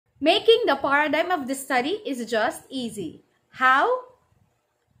Making the paradigm of the study is just easy. How?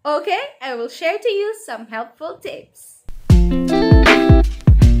 Okay, I will share to you some helpful tips.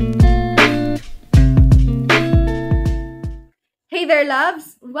 Hey there,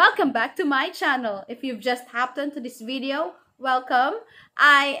 loves! Welcome back to my channel. If you've just hopped onto this video, welcome.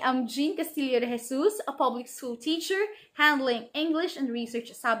 I am ginecastilloyt, a public school teacher handling English and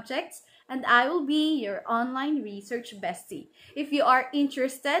research subjects, and I will be your online research bestie. If you are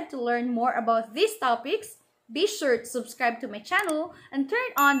interested to learn more about these topics, be sure to subscribe to my channel and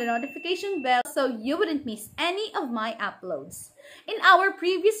turn on the notification bell so you wouldn't miss any of my uploads. In our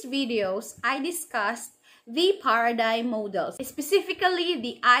previous videos, I discussed the paradigm models, specifically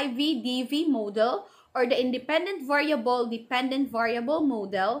the IVDV model or the independent variable dependent variable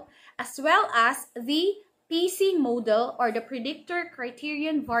model, as well as the PC model or the predictor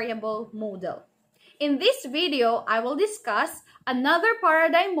criterion variable model. In this video, I will discuss another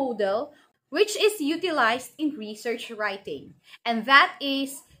paradigm model which is utilized in research writing, and that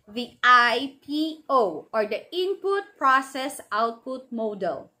is the IPO or the input process output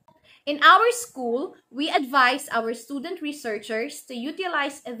model. In our school, we advise our student researchers to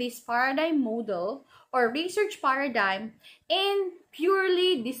utilize this paradigm model or research paradigm in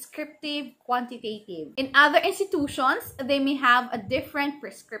purely descriptive quantitative. In other institutions, they may have a different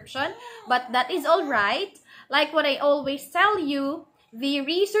prescription, but that is all right. Like what I always tell you, the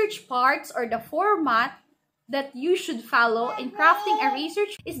research parts or the format that you should follow in crafting a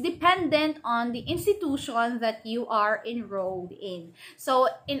research is dependent on the institution that you are enrolled in. So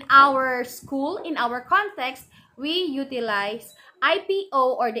in our school, in our context, we utilize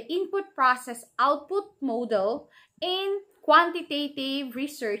IPO or the input process output model in quantitative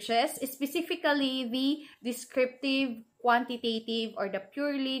researches, specifically the descriptive quantitative or the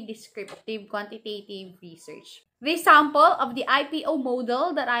purely descriptive quantitative research. The sample of the IPO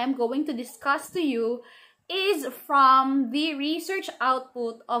model that I am going to discuss to you is from the research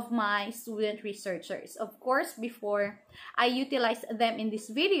output of my student researchers. Of course, before I utilize them in this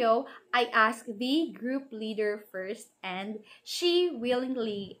video, I asked the group leader first and she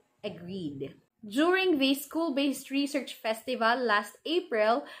willingly agreed. During the school-based research festival last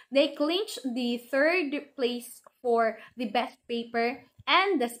April, they clinched the third place for the best paper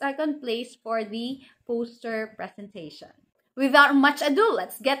and the second place for the poster presentation. Without much ado,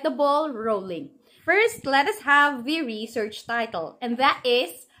 let's get the ball rolling. First, let us have the research title, and that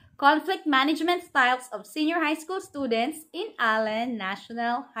is Conflict Management Styles of Senior High School Students in Allen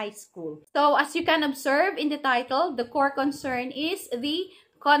National High School. So, as you can observe in the title, the core concern is the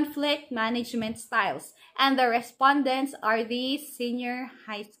conflict management styles, and the respondents are the senior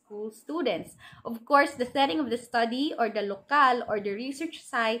high school students. Of course, the setting of the study or the locale or the research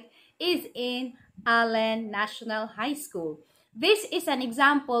site is in Allen National High School. This is an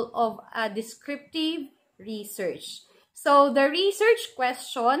example of a descriptive research. So the research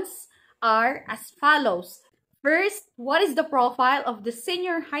questions are as follows. First, what is the profile of the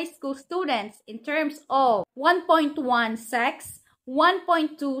senior high school students in terms of 1.1 sex,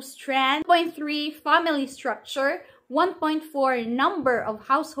 1.2 strand, 1.3 family structure, 1.4 number of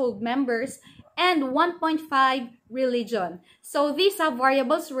household members, and 1.5 religion. So these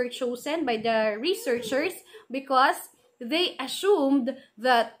variables were chosen by the researchers because they assumed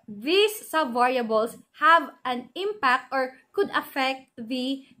that these sub-variables have an impact or could affect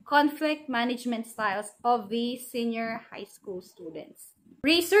the conflict management styles of the senior high school students.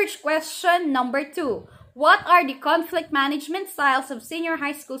 Research question number 2. What are the conflict management styles of senior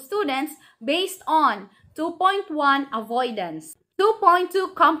high school students based on 2.1 avoidance,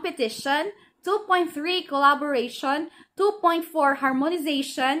 2.2 competition, 2.3 collaboration, 2.4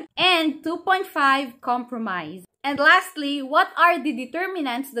 harmonization, and 2.5 compromise? And lastly, what are the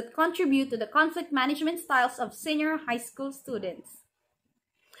determinants that contribute to the conflict management styles of senior high school students?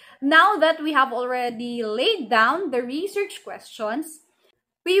 Now that we have already laid down the research questions,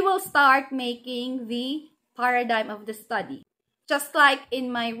 we will start making the paradigm of the study. Just like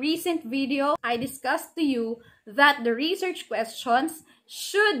in my recent video, I discussed to you that the research questions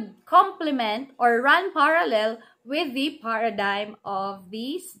should complement or run parallel with the paradigm of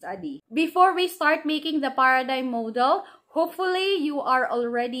the study. Before we start making the paradigm model, hopefully you are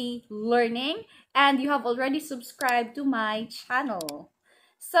already learning and you have already subscribed to my channel.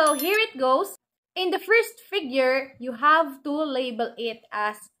 So here it goes. In the first figure, you have to label it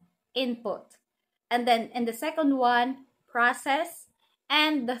as input. And then in the second one, process.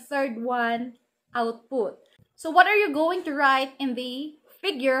 And the third one, output. So what are you going to write in the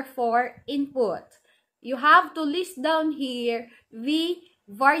figure for input? You have to list down here the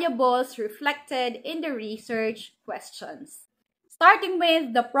variables reflected in the research questions. starting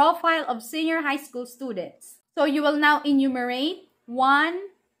with the profile of senior high school students. So you will now enumerate 1,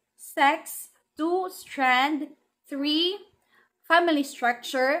 sex, 2, strand, 3, family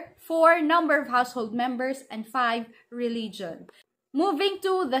structure, 4, number of household members, and 5, religion. Moving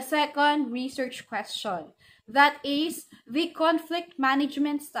to the second research question, that is the conflict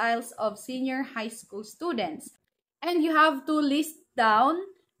management styles of senior high school students. And you have to list down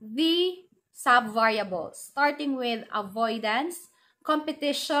the sub-variables, starting with avoidance,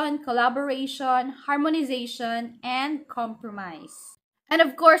 competition, collaboration, harmonization, and compromise. And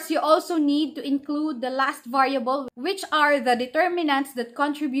of course, you also need to include the last variable, which are the determinants that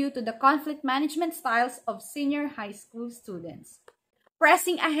contribute to the conflict management styles of senior high school students.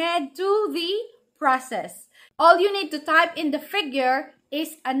 Pressing ahead to the process. All you need to type in the figure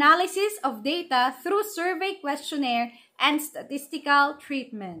is analysis of data through survey questionnaire and statistical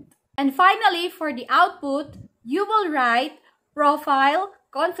treatment. And finally, for the output, you will write profile,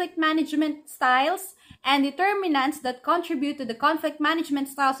 conflict management styles, and determinants that contribute to the conflict management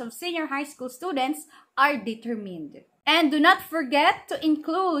styles of senior high school students are determined. And do not forget to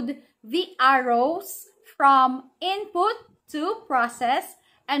include the arrows from input to process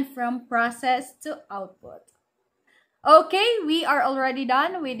and from process to output. Okay, we are already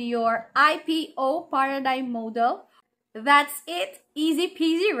done with your IPO paradigm model. That's it. Easy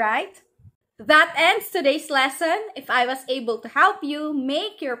peasy, right? That ends today's lesson. If I was able to help you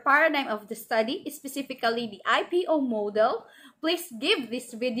make your paradigm of the study, specifically the IPO model, please give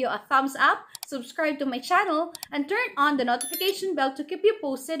this video a thumbs up, subscribe to my channel, and turn on the notification bell to keep you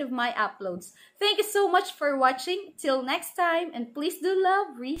posted of my uploads. Thank you so much for watching. Till next time, and please do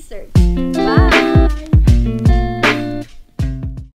love research. Bye!